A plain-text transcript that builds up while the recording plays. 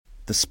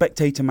The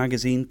Spectator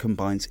magazine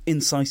combines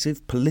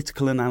incisive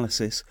political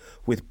analysis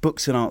with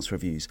books and arts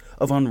reviews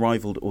of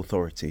unrivalled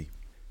authority.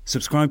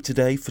 Subscribe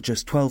today for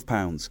just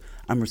 £12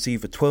 and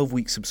receive a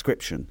 12-week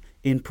subscription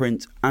in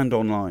print and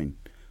online,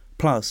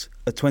 plus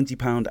a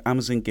 £20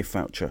 Amazon gift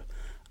voucher,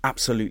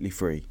 absolutely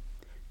free.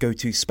 Go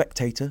to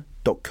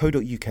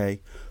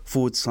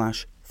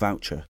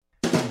spectator.co.uk/voucher.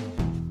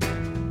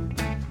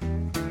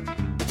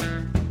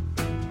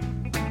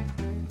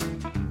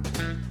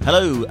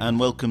 Hello and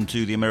welcome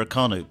to the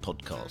Americano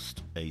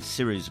podcast, a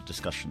series of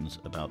discussions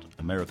about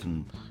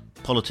American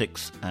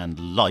politics and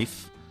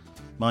life.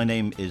 My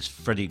name is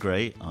Freddie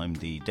Gray. I'm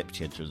the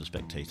deputy editor of The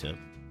Spectator.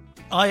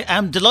 I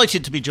am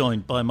delighted to be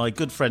joined by my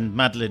good friend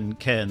Madeleine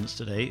Cairns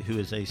today, who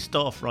is a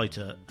staff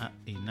writer at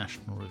the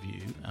National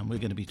Review, and we're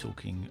going to be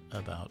talking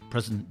about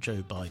President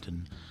Joe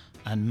Biden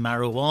and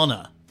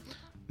marijuana.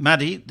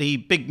 Maddie, the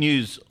big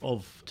news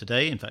of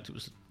today, in fact it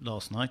was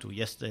last night or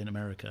yesterday in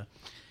America,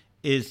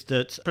 is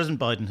that President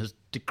Biden has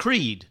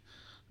decreed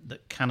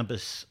that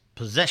cannabis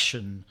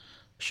possession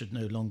should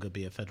no longer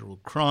be a federal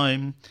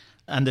crime,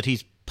 and that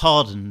he's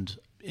pardoned,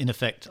 in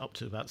effect, up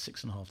to about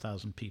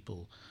 6,500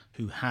 people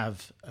who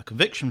have a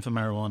conviction for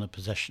marijuana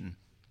possession.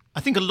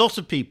 I think a lot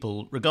of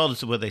people,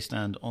 regardless of where they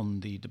stand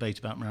on the debate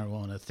about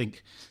marijuana,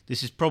 think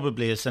this is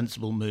probably a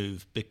sensible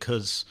move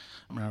because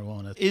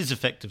marijuana is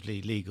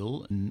effectively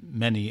legal in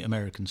many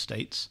American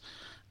states,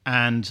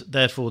 and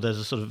therefore there's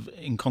a sort of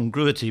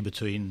incongruity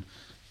between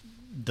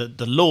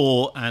the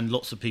law and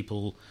lots of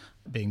people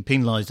being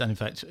penalised and, in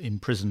fact, in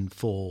prison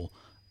for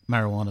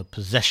marijuana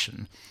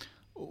possession.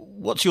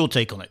 What's your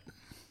take on it?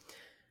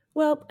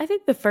 Well, I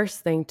think the first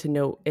thing to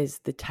note is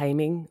the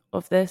timing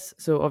of this.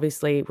 So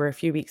obviously we're a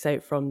few weeks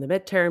out from the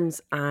midterms,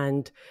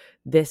 and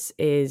this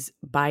is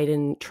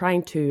Biden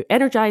trying to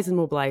energise and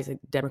mobilise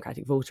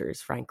Democratic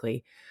voters,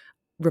 frankly.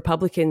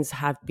 Republicans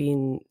have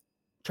been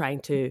trying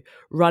to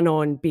run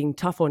on being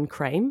tough on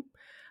crime,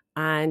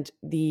 and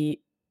the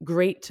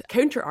great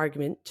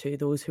counter-argument to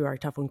those who are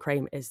tough on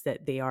crime is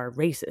that they are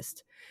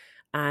racist.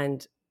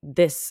 And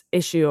this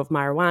issue of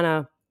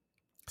marijuana,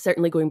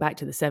 certainly going back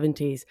to the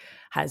 70s,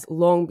 has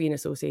long been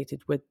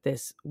associated with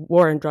this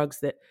war on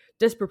drugs that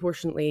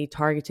disproportionately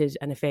targeted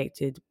and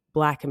affected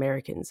Black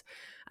Americans.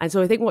 And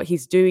so I think what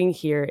he's doing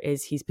here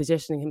is he's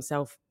positioning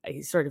himself,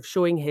 he's sort of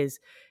showing his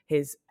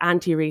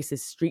anti-racist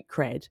street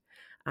cred,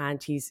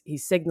 and he's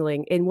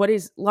signalling in what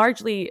is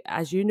largely,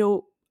 as you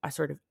know, a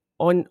sort of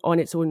on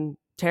its own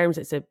terms,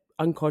 it's an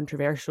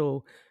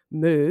uncontroversial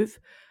move,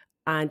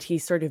 and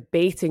he's sort of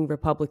baiting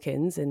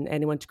Republicans and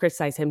anyone to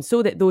criticize him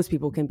so that those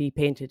people can be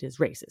painted as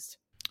racist.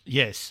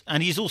 Yes,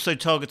 and he's also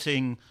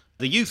targeting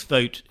the youth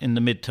vote in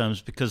the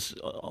midterms because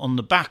on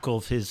the back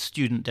of his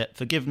student debt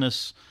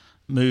forgiveness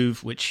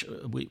move, which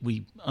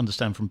we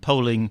understand from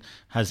polling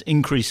has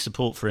increased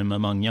support for him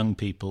among young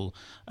people,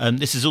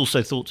 this is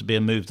also thought to be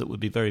a move that would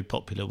be very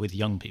popular with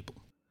young people.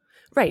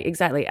 Right,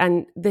 exactly.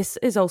 And this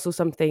is also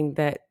something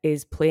that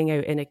is playing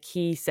out in a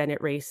key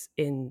Senate race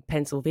in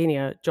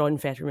Pennsylvania. John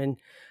Fetterman,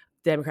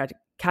 Democratic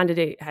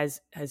candidate, has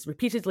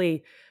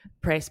repeatedly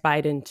pressed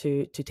Biden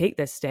to take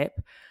this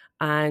step.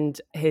 And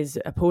his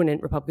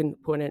opponent, Republican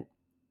opponent,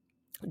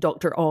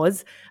 Dr.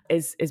 Oz,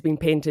 is being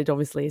painted,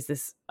 obviously, as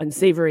this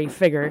unsavory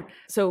figure.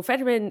 So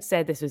Fetterman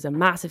said this was a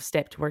massive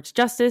step towards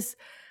justice.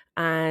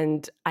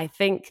 And I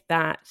think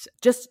that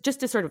just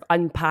to sort of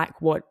unpack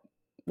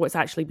what's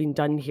actually been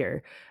done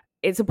here,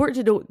 it's important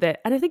to note that,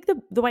 and I think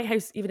the White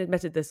House even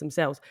admitted this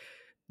themselves,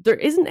 there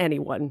isn't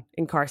anyone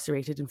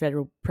incarcerated in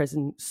federal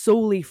prison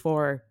solely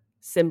for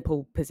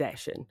simple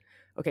possession.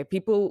 Okay,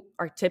 people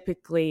are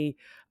typically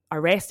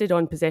arrested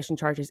on possession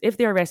charges, if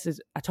they're arrested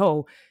at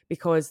all,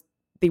 because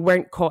they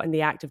weren't caught in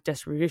the act of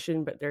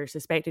distribution, but they're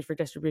suspected for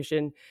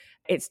distribution.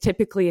 It's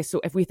typically, so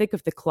if we think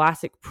of the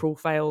classic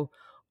profile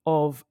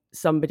of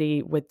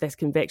somebody with this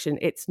conviction,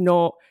 it's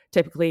not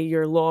typically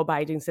your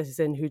law-abiding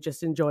citizen who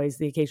just enjoys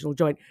the occasional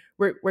joint.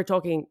 We're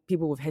talking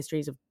people with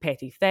histories of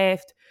petty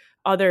theft,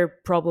 other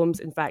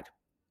problems. In fact,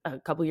 a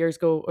year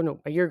ago,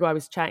 I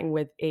was chatting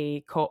with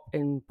a cop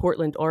in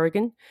Portland,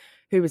 Oregon,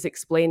 who was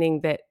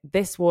explaining that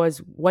this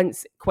was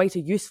once quite a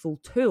useful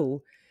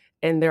tool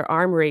in their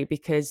armory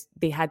because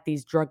they had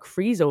these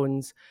drug-free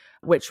zones,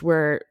 which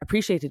were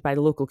appreciated by the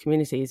local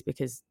communities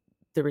because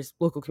there was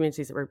local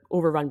communities that were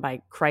overrun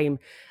by crime.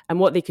 And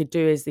what they could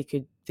do is they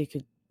could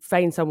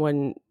find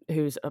someone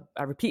who's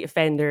a repeat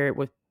offender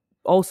with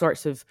all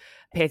sorts of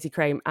petty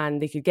crime,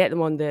 and they could get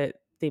them on the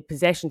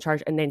possession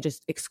charge and then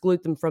just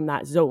exclude them from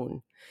that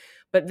zone.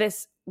 But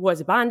this was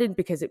abandoned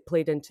because it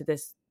played into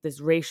this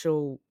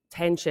racial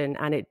tension,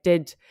 and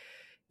it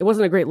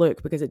wasn't a great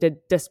look because it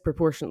did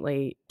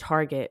disproportionately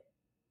target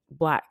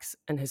Blacks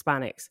and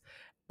Hispanics.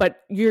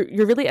 But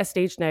you're really at a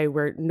stage now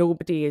where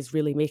nobody is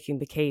really making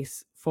the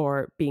case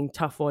for being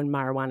tough on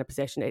marijuana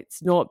possession.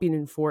 It's not been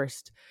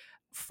enforced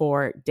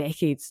for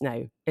decades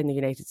now in the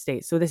United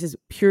States. So this is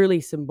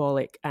purely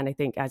symbolic, and I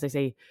think, as I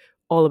say,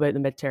 all about the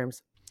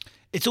midterms.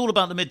 It's all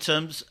about the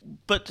midterms,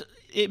 but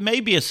it may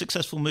be a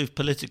successful move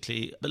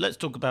politically, but let's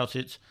talk about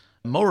it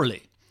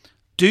morally.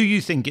 Do you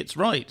think it's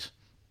right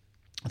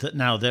that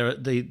now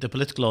the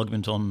political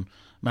argument on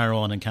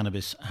marijuana and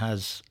cannabis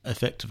has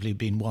effectively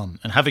been won.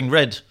 And having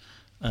read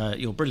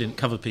your brilliant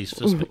cover piece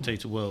for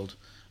Spectator World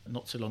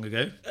not so long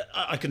ago,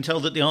 I can tell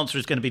that the answer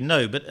is going to be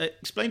no. But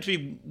explain to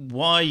me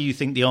why you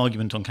think the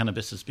argument on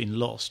cannabis has been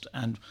lost,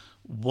 and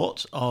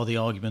what are the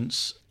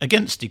arguments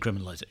against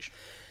decriminalisation?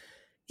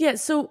 Yeah,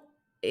 so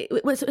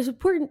it's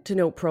important to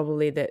note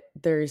probably that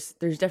there's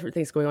different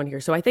things going on here.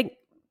 So I think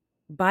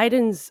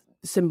Biden's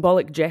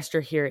symbolic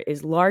gesture here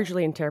is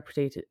largely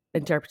interpreted,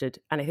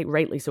 and I think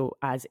rightly so,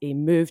 as a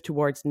move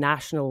towards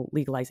national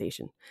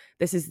legalization.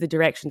 This is the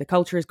direction the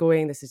culture is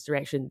going. This is the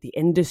direction the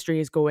industry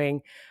is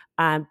going.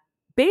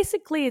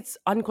 Basically, it's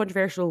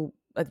uncontroversial.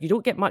 You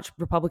don't get much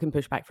Republican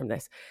pushback from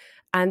this.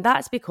 And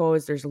that's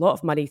because there's a lot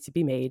of money to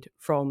be made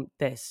from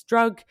this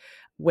drug,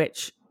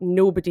 which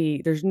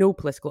there's no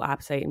political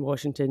appetite in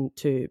Washington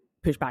to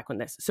push back on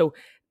this. So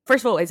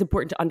first of all, it's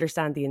important to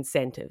understand the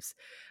incentives.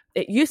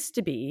 It used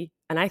to be,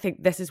 and I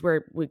think this is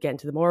where we get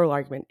into the moral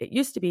argument, it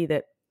used to be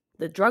that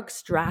the drug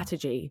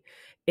strategy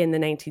in the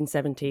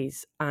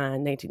 1970s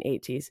and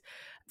 1980s,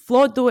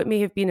 flawed though it may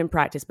have been in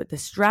practice, but the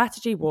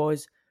strategy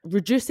was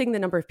reducing the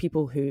number of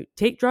people who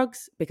take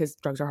drugs because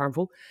drugs are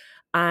harmful,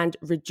 and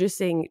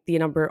reducing the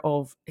number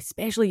of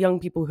especially young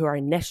people who are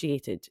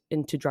initiated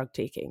into drug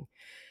taking.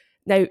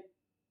 Now,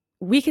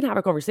 we can have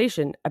a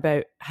conversation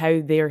about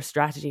how their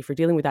strategy for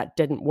dealing with that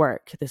didn't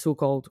work, the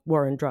so-called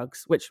war on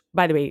drugs, which,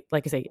 by the way,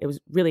 like I say, it was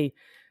really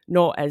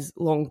not as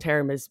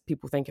long-term as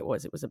people think it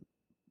was. It was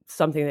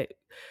something that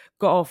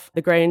got off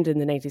the ground in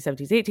the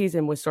 1970s, 80s,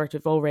 and was sort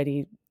of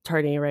already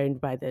turning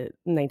around by the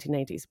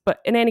 1990s. But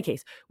in any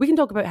case, we can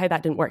talk about how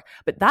that didn't work.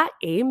 But that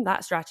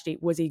strategy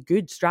was a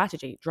good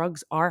strategy.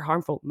 Drugs are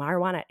harmful.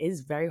 Marijuana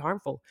is very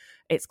harmful.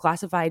 It's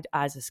classified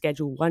as a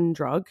Schedule 1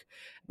 drug,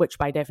 which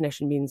by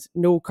definition means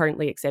no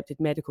currently accepted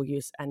medical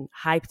use and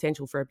high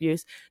potential for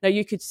abuse. Now,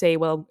 you could say,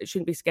 well, it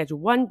shouldn't be Schedule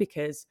 1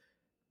 because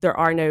there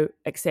are now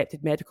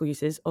accepted medical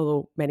uses,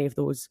 although many of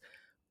those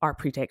are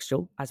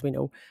pretextual, as we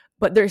know.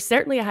 But there's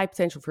certainly a high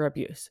potential for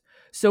abuse.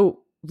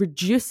 So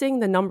reducing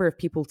the number of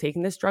people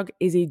taking this drug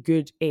is a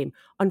good aim.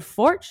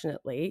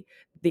 Unfortunately,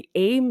 the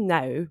aim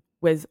now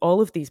with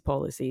all of these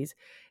policies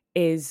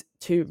is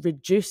to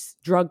reduce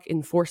drug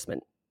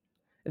enforcement.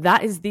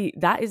 That is the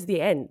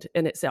end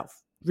in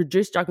itself.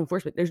 Reduce drug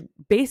enforcement. There's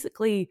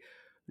basically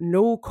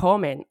no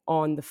comment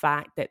on the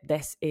fact that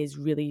this is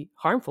really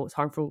harmful. It's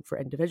harmful for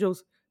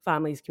individuals,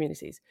 families,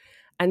 communities.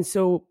 And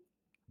so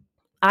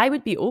I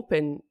would be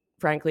open,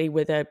 frankly,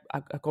 with a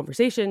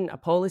conversation, a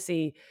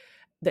policy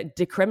that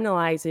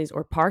decriminalizes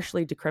or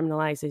partially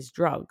decriminalizes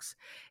drugs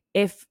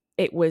if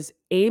it was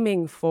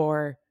aiming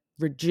for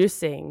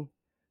reducing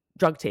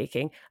drug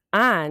taking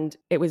and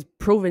it was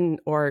proven,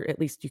 or at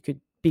least you could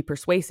be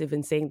persuasive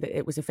in saying that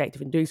it was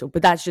effective in doing so.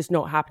 But that's just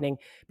not happening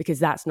because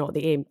that's not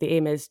the aim. The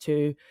aim is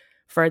to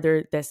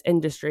further this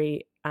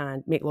industry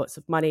and make lots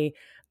of money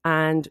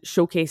and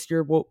showcase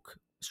your woke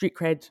street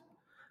cred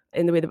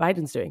in the way that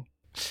Biden's doing.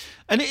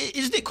 And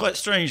isn't it quite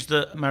strange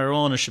that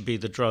marijuana should be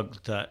the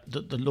drug that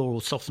the law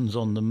softens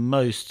on the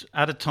most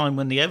at a time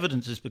when the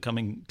evidence is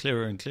becoming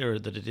clearer and clearer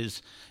that it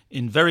is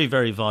in very,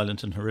 very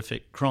violent and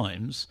horrific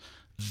crimes,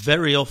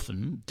 very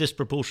often,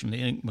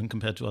 disproportionately when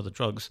compared to other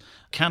drugs,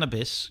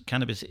 cannabis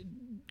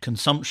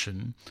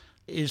consumption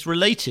is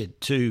related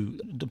to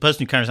the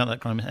person who carries out that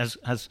crime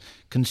has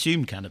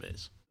consumed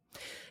cannabis.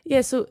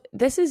 Yeah, so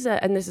this is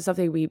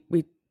something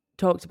we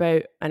talked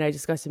about and I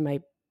discussed in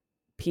my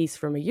piece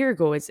from a year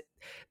ago, is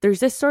there's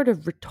this sort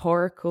of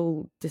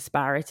rhetorical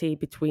disparity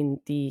between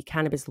the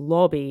cannabis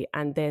lobby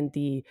and then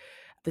the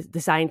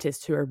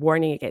scientists who are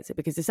warning against it,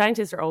 because the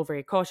scientists are all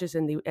very cautious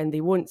and they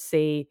won't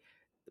say,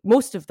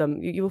 most of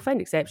them, you will find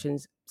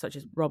exceptions such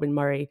as Robin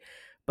Murray,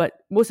 but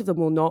most of them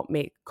will not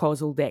make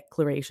causal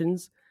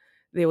declarations.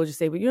 They will just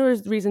say, well,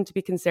 there's reason to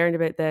be concerned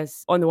about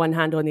this on the one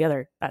hand, on the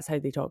other. That's how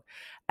they talk.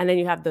 And then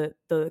you have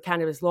the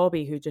cannabis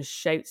lobby who just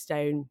shouts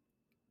down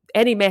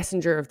any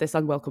messenger of this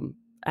unwelcome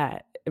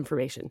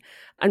information.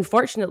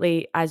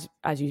 Unfortunately, as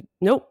you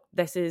know,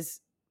 this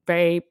is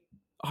very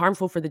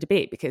harmful for the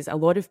debate because a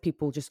lot of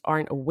people just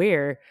aren't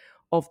aware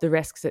of the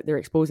risks that they're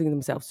exposing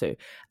themselves to.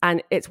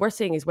 And it's worth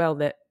saying as well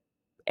that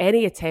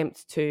any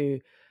attempt to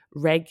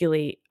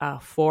regulate a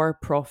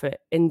for-profit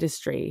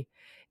industry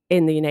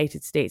in the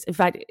United States, in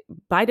fact,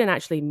 Biden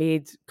actually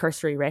made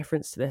cursory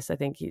reference to this. I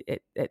think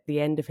at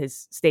the end of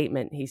his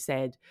statement, he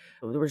said,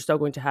 we're still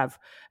going to have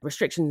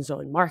restrictions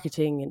on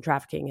marketing and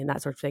trafficking and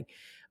that sort of thing.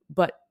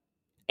 But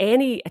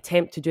any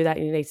attempt to do that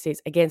in the United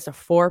States against a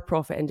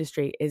for-profit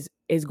industry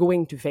is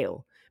going to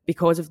fail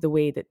because of the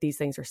way that these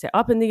things are set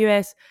up in the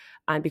US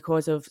and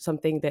because of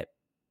something that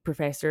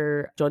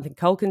Professor Jonathan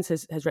Culkins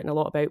has written a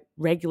lot about,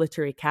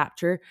 regulatory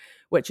capture,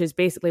 which is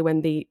basically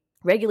when the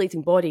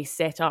regulating body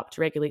set up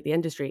to regulate the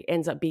industry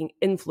ends up being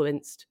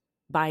influenced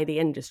by the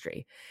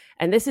industry.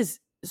 And this is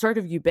sort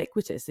of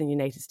ubiquitous in the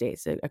United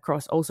States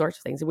across all sorts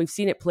of things. And we've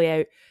seen it play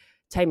out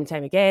time and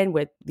time again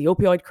with the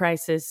opioid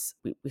crisis.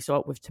 We saw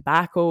it with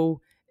tobacco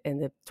in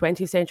the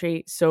 20th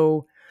century.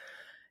 So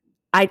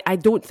I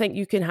don't think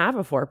you can have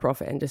a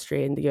for-profit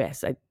industry in the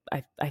US.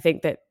 I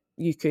think that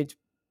you could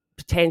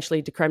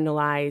potentially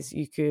decriminalize,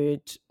 you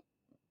could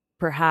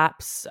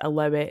perhaps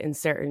allow it in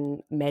certain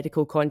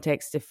medical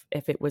contexts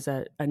if it was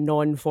a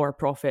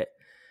non-for-profit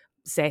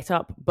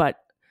setup, but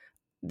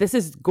this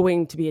is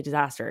going to be a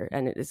disaster,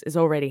 and it is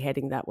already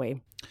heading that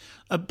way.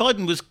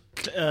 Biden was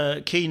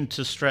keen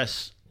to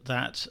stress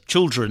that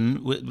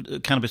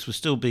cannabis would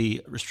still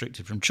be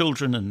restricted from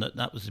children, and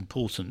that was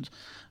important.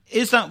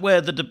 Is that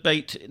where the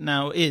debate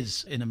now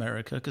is in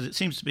America? Because it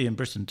seems to be in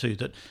Britain too,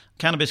 that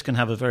cannabis can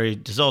have a very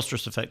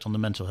disastrous effect on the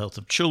mental health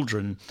of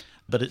children,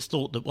 but it's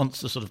thought that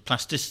once the sort of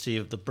plasticity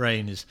of the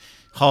brain is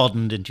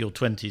hardened into your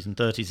 20s and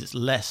 30s, it's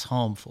less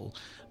harmful.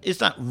 Is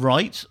that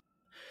right?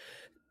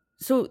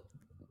 So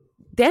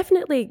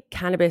definitely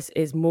cannabis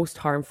is most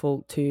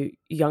harmful to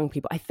young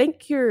people. I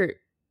think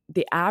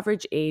the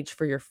average age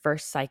for your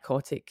first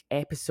psychotic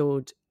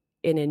episode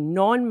in a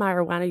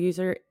non-marijuana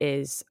user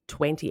is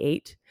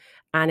 28,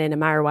 and in a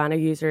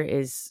marijuana user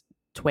is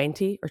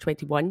 20 or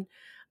 21.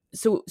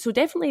 So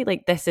definitely,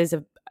 like, this is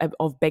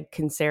of big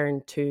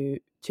concern to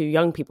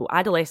young people,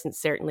 adolescents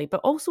certainly,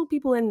 but also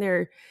people in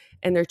their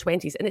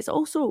 20s. And it's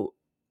also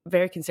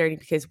very concerning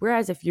because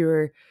whereas if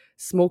you're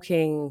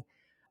smoking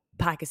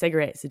a pack of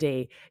cigarettes a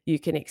day, you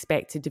can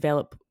expect to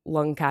develop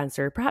lung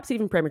cancer, perhaps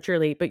even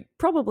prematurely, but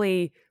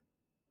probably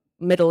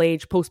middle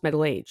age,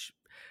 post-middle age.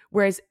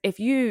 Whereas if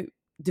you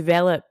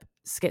develop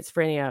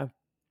schizophrenia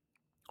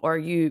or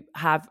you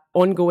have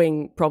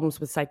ongoing problems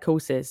with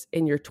psychosis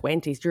in your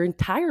 20s, your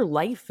entire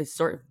life is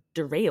sort of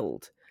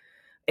derailed.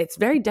 It's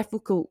very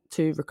difficult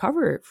to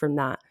recover from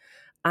that.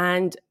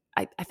 And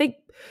I think,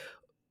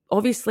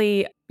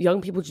 obviously,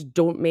 young people just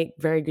don't make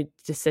very good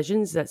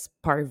decisions. That's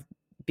part of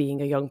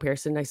being a young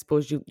person. I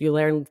suppose you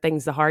learn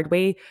things the hard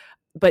way,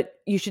 but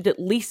you should at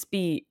least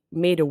be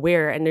made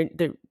aware, and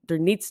there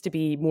needs to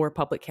be more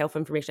public health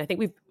information. I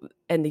think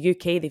in the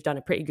UK, they've done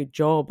a pretty good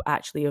job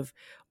actually of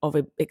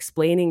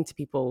explaining to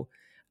people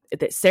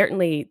that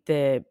certainly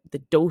the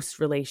dose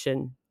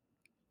relation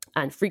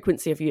and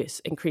frequency of use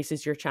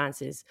increases your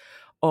chances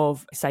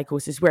of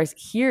psychosis, whereas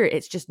here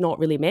it's just not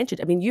really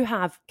mentioned. I mean, you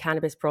have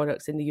cannabis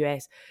products in the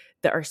US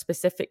that are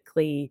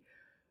specifically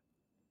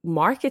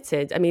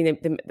marketed. I mean,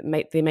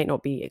 they might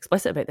not be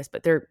explicit about this,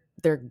 but they're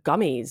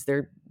gummies,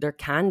 they're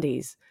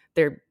candies.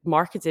 They're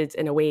marketed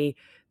in a way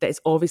that is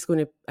obviously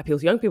going to appeal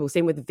to young people.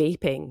 Same with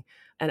vaping.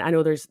 And I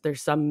know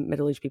there's some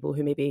middle-aged people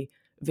who maybe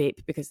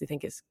vape because they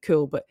think it's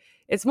cool, but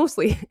it's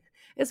mostly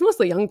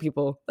young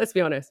people. Let's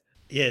be honest.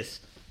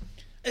 Yes.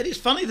 It is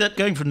funny that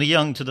going from the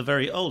young to the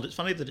very old, it's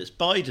funny that it's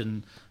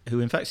Biden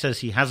who in fact says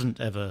he hasn't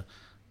ever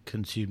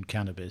consumed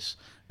cannabis,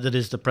 that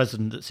is the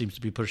president that seems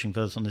to be pushing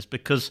further on this,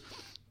 because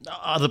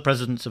other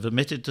presidents have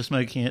admitted to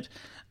smoking it,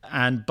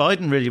 and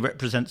Biden really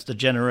represents the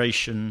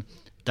generation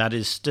that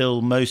is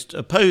still most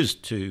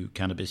opposed to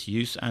cannabis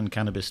use and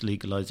cannabis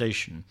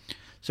legalization.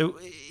 So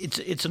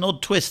it's an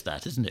odd twist,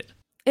 that, isn't it?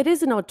 It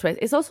is an odd twist.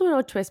 It's also an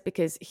odd twist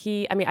because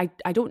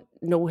I don't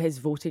know his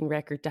voting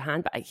record to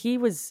hand, but he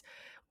was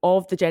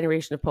of the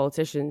generation of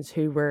politicians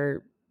who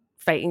were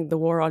fighting the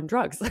war on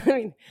drugs. I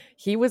mean,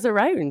 he was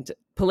around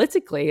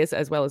politically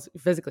as well as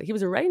physically. He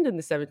was around in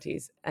the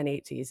 70s and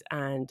 80s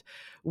and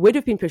would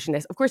have been pushing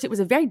this. Of course, it was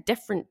a very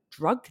different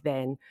drug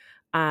then.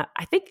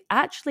 I think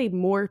actually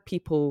more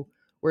people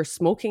were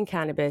smoking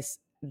cannabis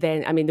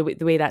then. I mean,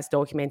 the way that's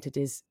documented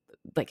is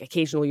like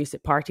occasional use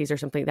at parties or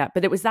something like that.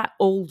 But it was that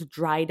old,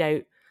 dried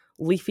out,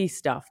 leafy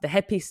stuff, the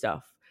hippie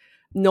stuff,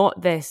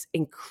 not this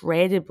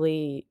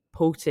incredibly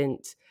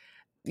potent,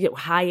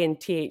 high in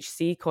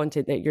THC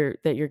content that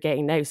you're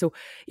getting now. So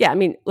yeah, I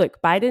mean,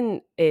 look,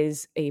 Biden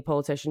is a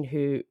politician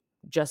who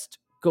just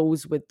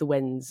goes with the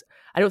winds.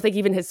 I don't think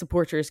even his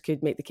supporters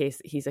could make the case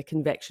that he's a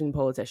conviction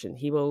politician.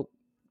 He will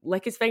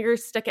lick his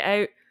fingers, stick it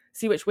out,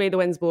 see which way the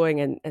wind's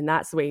blowing, and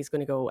that's the way he's going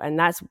to go. And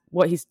that's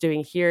what he's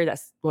doing here.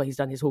 That's what he's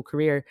done his whole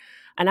career.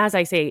 And as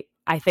I say,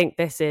 I think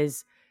this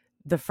is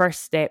the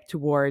first step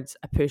towards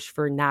a push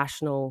for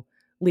national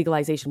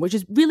legalization, which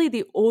is really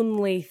the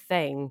only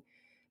thing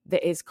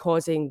that is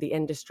causing the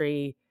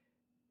industry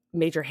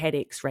major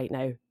headaches right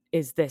now,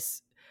 is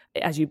this,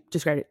 as you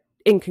described it,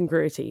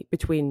 incongruity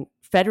between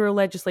federal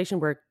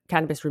legislation where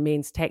cannabis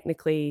remains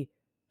technically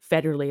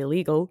federally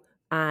illegal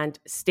and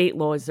state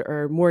laws that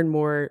are more and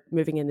more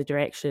moving in the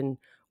direction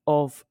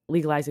of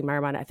legalizing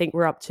marijuana. I think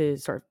we're up to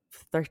sort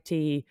of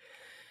 30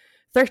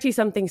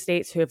 something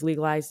states who have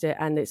legalized it,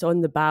 and it's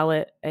on the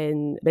ballot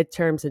in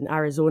midterms in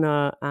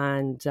Arizona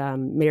and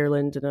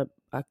Maryland and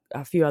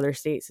a few other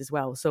states as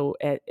well. So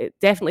it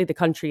definitely, the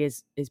country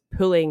is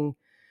pulling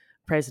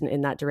president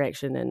in that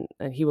direction,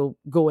 and he will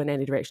go in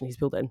any direction he's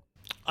pulled in.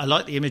 I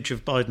like the image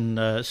of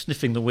Biden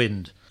sniffing the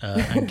wind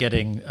and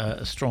getting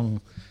a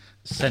strong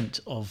scent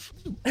of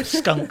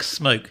skunk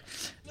smoke.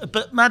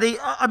 But Maddie,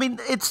 I mean,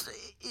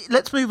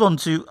 let's move on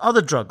to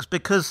other drugs,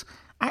 because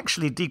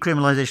actually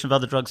decriminalisation of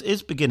other drugs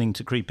is beginning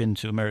to creep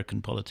into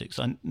American politics.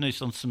 I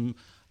noticed on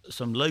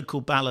some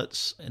local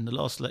ballots in the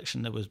last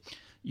election there was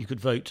You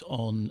could vote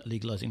on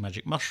legalising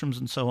magic mushrooms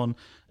and so on.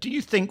 Do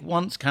you think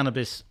once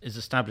cannabis is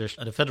established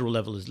at a federal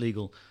level as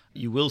legal,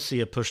 you will see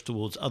a push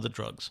towards other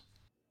drugs?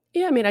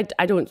 Yeah, I mean,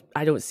 I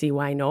don't see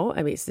why not.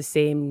 I mean, it's the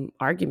same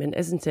argument,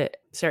 isn't it?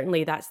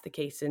 Certainly that's the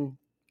case in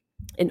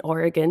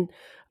Oregon.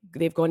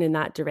 They've gone in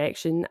that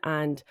direction.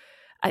 And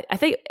I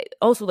think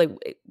also, like,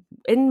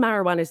 in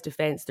marijuana's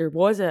defense, there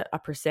was a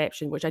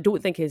perception, which I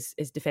don't think is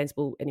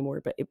defensible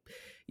anymore, but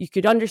you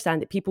could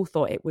understand that people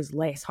thought it was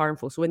less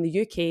harmful. So in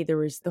the UK, there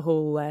was the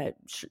whole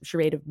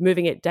charade of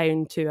moving it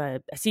down to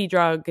a C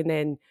drug and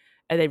then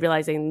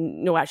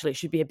realizing, no, actually, it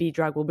should be a B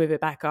drug. We'll move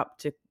it back up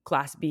to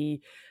class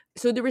B.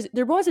 So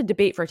there was a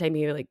debate for a time.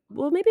 You're like,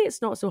 well, maybe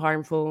it's not so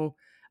harmful.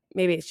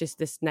 Maybe it's just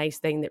this nice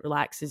thing that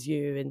relaxes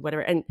you and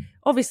whatever. And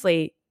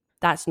obviously,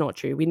 that's not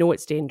true. We know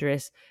it's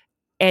dangerous.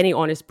 Any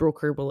honest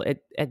broker will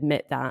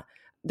admit that.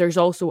 There's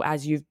also,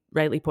 as you've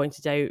rightly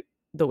pointed out,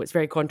 though it's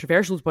very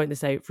controversial to point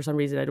this out for some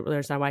reason, I don't really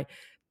understand why,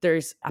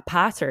 there's a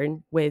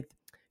pattern with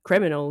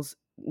criminals,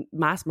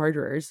 mass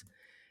murderers,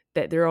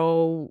 that they're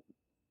all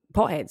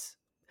potheads.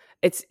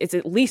 It's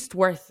at least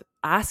worth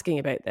asking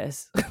about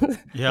this.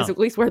 Yeah. It's at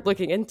least worth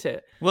looking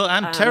into. Well,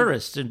 and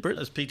terrorists in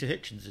Britain, as Peter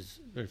Hitchens is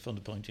very fond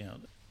of pointing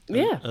out.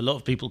 Yeah. A lot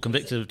of people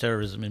convicted of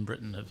terrorism in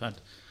Britain have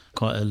had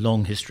quite a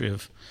long history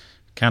of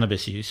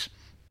cannabis use.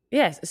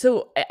 Yes.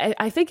 So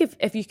I think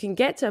if you can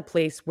get to a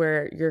place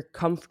where you're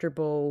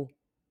comfortable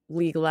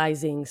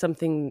legalizing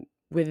something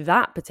with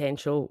that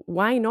potential,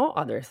 why not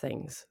other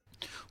things?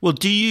 Well,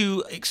 do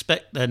you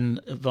expect then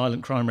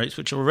violent crime rates,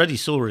 which are already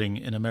soaring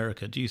in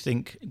America, do you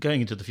think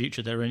going into the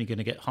future they're only going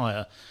to get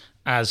higher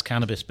as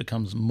cannabis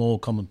becomes more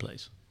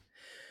commonplace?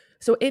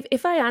 So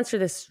if I answer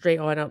this straight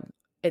on,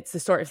 it's the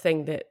sort of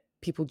thing that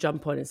people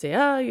jump on and say,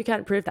 oh, you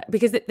can't prove that.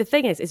 Because the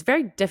thing is, it's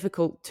very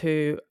difficult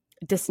to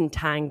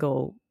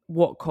disentangle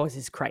what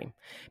causes crime.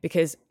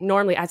 Because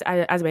normally, as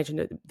I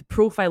mentioned, the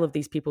profile of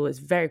these people is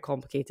very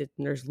complicated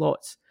and there's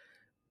lots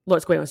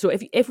going on. So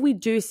if we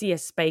do see a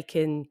spike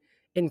in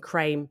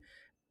crime,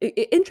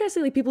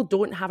 interestingly, people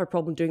don't have a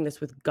problem doing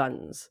this with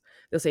guns.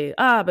 They'll say,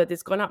 but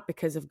it's gone up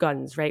because of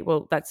guns, right?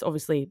 Well, that's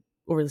obviously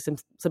overly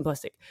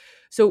simplistic.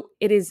 So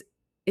it is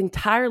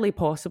entirely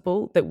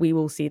possible that we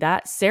will see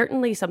that.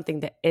 Certainly something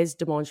that is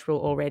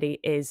demonstrable already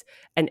is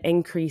an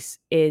increase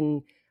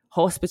in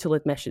hospital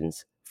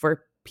admissions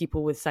for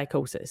people with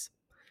psychosis.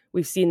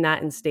 We've seen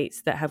that in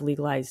states that have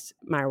legalized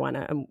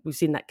marijuana, and we've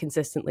seen that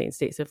consistently in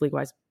states that have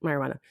legalized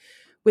marijuana.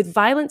 With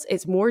violence,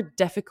 it's more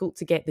difficult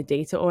to get the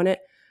data on it,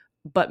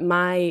 but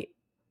my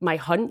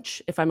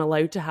hunch, if I'm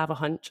allowed to have a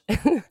hunch,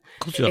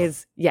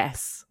 is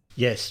yes.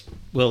 Yes.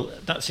 Well,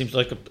 that seems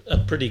like a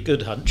pretty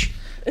good hunch.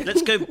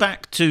 Let's go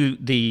back to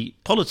the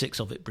politics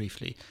of it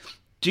briefly.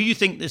 Do you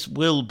think this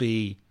will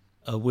be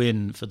a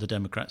win for the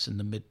Democrats in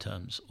the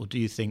midterms, or do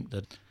you think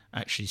that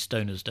actually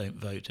stoners don't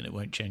vote and it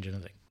won't change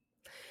anything?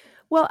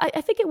 Well,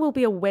 I think it will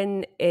be a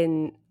win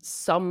in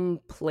some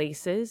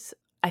places.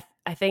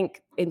 I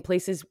think in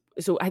places,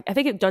 so I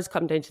think it does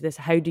come down to this: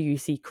 how do you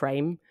see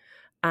crime?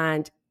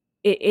 And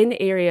in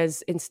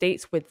areas, in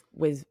states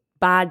with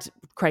bad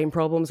crime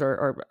problems,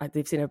 or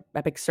they've seen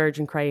a big surge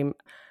in crime,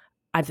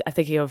 I'm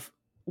thinking of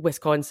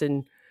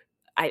Wisconsin.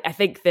 I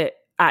think that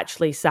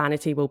actually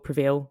sanity will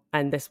prevail,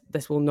 and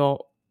this will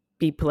not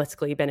be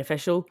politically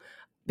beneficial,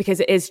 because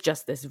it is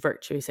just this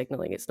virtue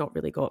signaling. It's not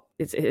really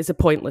it's a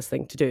pointless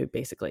thing to do,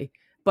 basically.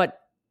 But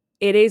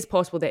it is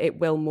possible that it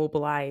will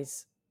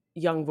mobilize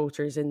young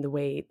voters in the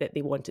way that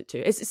they want it to.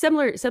 It's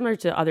similar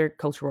to other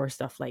culture war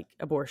stuff like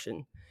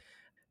abortion.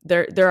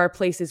 There are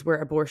places where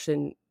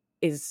abortion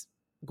is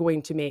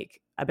going to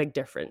make a big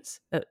difference.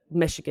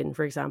 Michigan,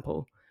 for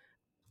example.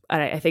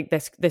 And I think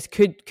this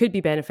could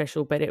be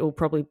beneficial, but it will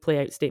probably play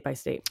out state by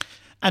state.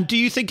 And do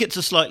you think it's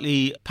a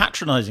slightly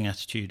patronising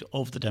attitude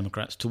of the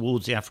Democrats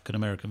towards the African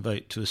American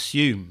vote to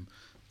assume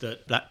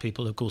that black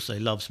people, of course, they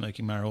love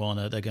smoking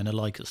marijuana, they're going to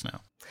like us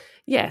now?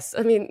 Yes.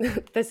 I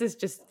mean, this is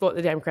just what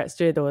the Democrats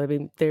do, though. I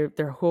mean,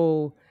 their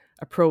whole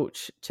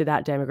approach to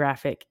that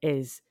demographic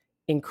is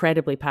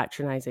incredibly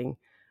patronising.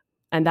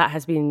 And that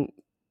has been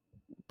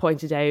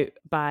pointed out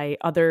by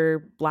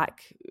other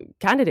black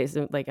candidates.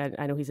 Like,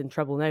 I know he's in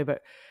trouble now,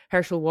 but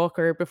Herschel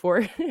Walker,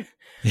 before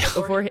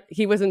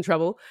he was in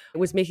trouble,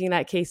 was making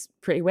that case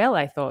pretty well,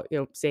 I thought,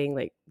 saying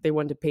like they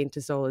want to paint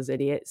us all as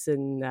idiots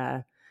and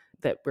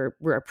that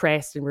we're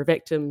oppressed and we're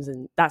victims,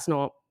 and that's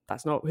not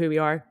who we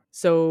are.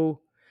 So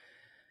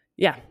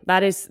yeah,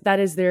 that is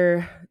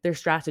their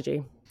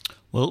strategy.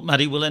 Well,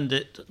 Maddie, we'll end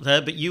it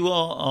there, but you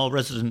are our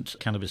resident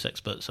cannabis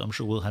expert, so I'm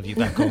sure we'll have you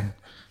back on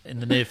in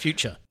the near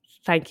future.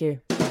 Thank you.